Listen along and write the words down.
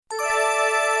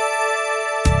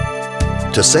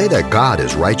To say that God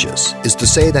is righteous is to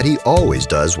say that He always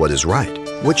does what is right,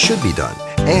 what should be done,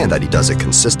 and that He does it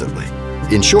consistently.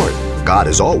 In short, God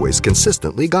is always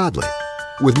consistently godly.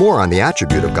 With more on the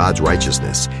attribute of God's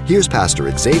righteousness, here's Pastor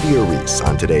Xavier Reese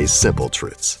on today's Simple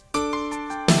Truths.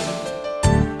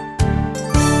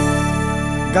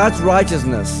 God's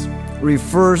righteousness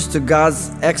refers to God's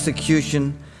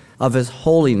execution of His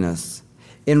holiness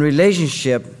in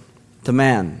relationship to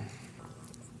man.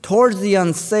 Towards the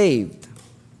unsaved,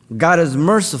 God is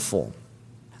merciful,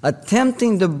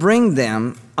 attempting to bring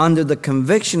them under the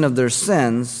conviction of their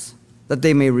sins, that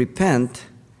they may repent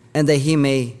and that He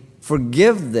may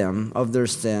forgive them of their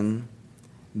sin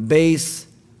based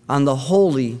on the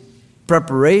holy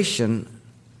preparation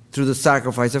through the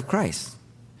sacrifice of Christ.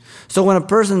 So when a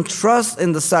person trusts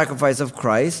in the sacrifice of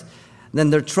Christ, then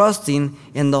they're trusting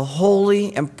in the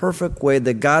holy and perfect way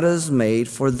that God has made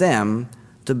for them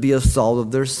to be absolved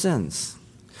of their sins.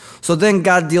 So then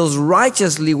God deals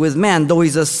righteously with man, though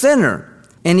he's a sinner,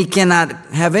 and he cannot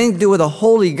have anything to do with a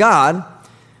holy God.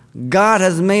 God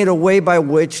has made a way by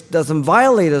which doesn't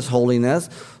violate His holiness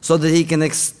so that He can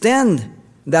extend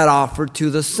that offer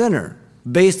to the sinner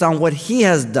based on what He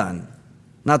has done.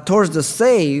 Now, towards the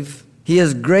saved, He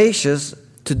is gracious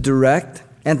to direct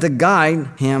and to guide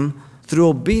him through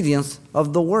obedience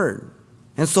of the Word.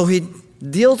 And so He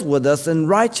deals with us in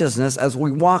righteousness as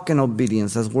we walk in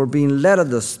obedience, as we're being led of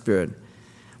the Spirit.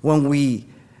 When we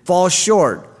fall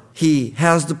short, He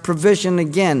has the provision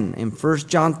again. In 1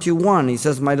 John 2:1, He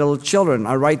says, "My little children,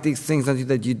 I write these things unto you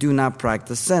that you do not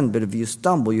practice sin. But if you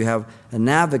stumble, you have an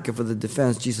advocate for the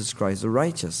defense, Jesus Christ the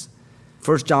righteous."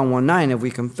 1 John 1:9, "If we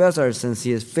confess our sins,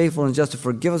 He is faithful and just to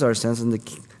forgive us our sins and to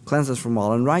cleanse us from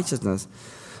all unrighteousness."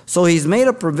 So He's made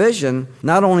a provision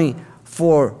not only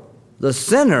for the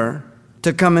sinner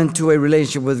to come into a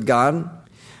relationship with God,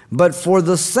 but for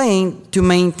the saint to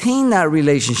maintain that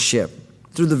relationship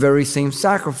through the very same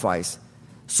sacrifice.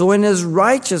 So in His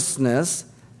righteousness,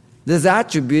 this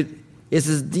attribute is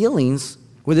His dealings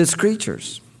with His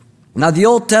creatures. Now the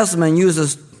Old Testament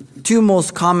uses two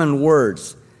most common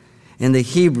words in the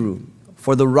Hebrew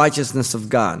for the righteousness of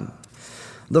God.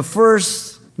 The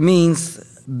first means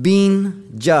being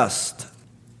just,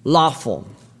 lawful,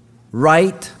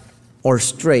 right, or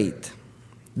straight.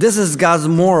 This is God's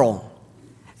moral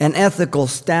and ethical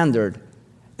standard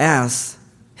as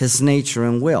His nature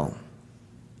and will.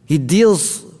 He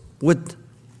deals with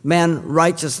man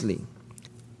righteously.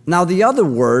 Now the other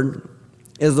word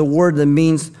is the word that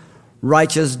means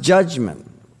righteous judgment.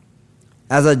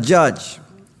 As a judge,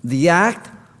 the act,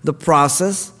 the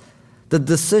process, the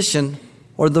decision,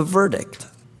 or the verdict.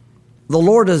 The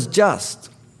Lord is just,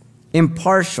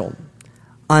 impartial,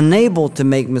 unable to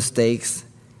make mistakes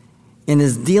in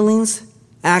His dealings,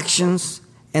 actions,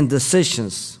 and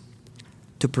decisions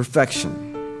to perfection.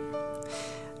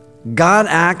 God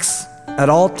acts at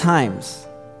all times,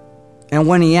 and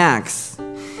when He acts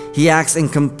in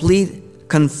complete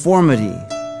conformity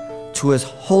to His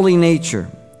holy nature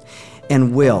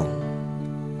and will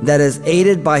that is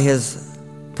aided by His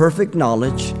perfect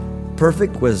knowledge,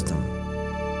 perfect wisdom.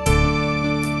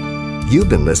 You've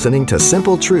been listening to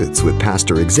Simple Truths with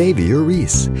Pastor Xavier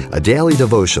Reese, a daily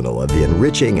devotional of the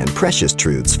enriching and precious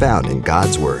truths found in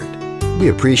God's Word. We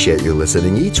appreciate you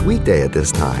listening each weekday at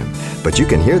this time, but you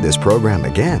can hear this program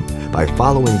again by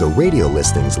following the radio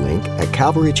listings link at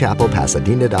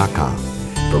CalvaryChapelPasadena.com.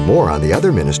 For more on the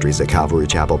other ministries at Calvary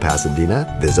Chapel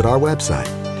Pasadena, visit our website.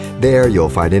 There you'll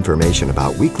find information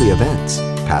about weekly events,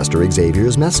 Pastor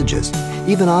Xavier's messages,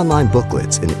 even online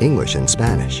booklets in English and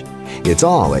Spanish. It's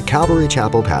all at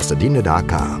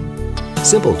CalvaryChapelPasadena.com.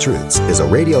 Simple Truths is a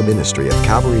radio ministry of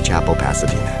Calvary Chapel,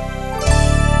 Pasadena.